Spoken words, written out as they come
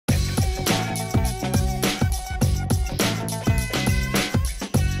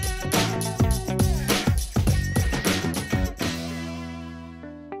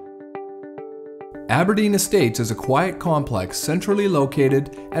Aberdeen Estates is a quiet complex centrally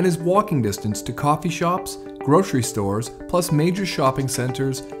located and is walking distance to coffee shops, grocery stores, plus major shopping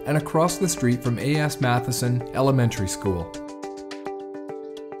centers, and across the street from A.S Matheson Elementary School.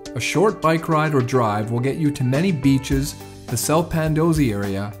 A short bike ride or drive will get you to many beaches, the South Pandosy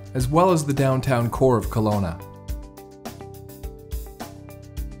area, as well as the downtown core of Kelowna.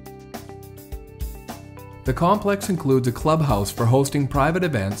 The complex includes a clubhouse for hosting private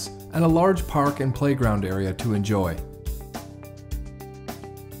events and a large park and playground area to enjoy.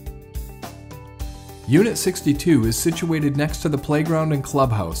 Unit 62 is situated next to the playground and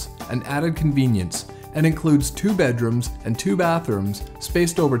clubhouse, an added convenience, and includes 2 bedrooms and 2 bathrooms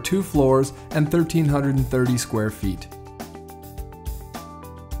spaced over 2 floors and 1,330 square feet.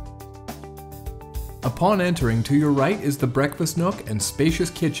 Upon entering, to your right is the breakfast nook and spacious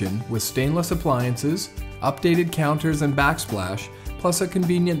kitchen with stainless appliances, updated counters and backsplash, plus a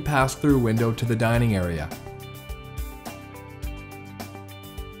convenient pass-through window to the dining area.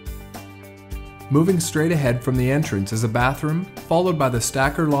 Moving straight ahead from the entrance is a bathroom, followed by the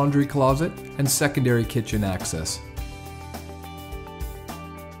stacker laundry closet and secondary kitchen access.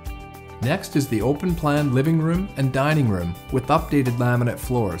 Next is the open-plan living room and dining room with updated laminate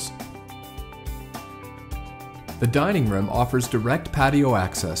floors. The dining room offers direct patio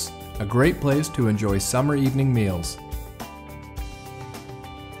access, a great place to enjoy summer evening meals.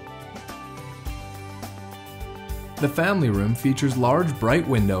 The family room features large bright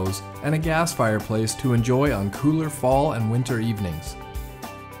windows and a gas fireplace to enjoy on cooler fall and winter evenings.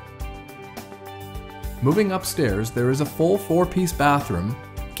 Moving upstairs, there is a full 4-piece bathroom,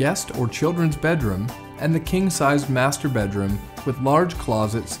 guest or children's bedroom, and the king-sized master bedroom with large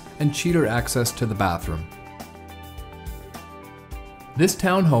closets and cheater access to the bathroom. This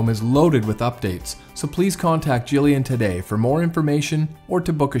townhome is loaded with updates, so please contact Gillian today for more information or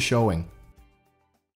to book a showing.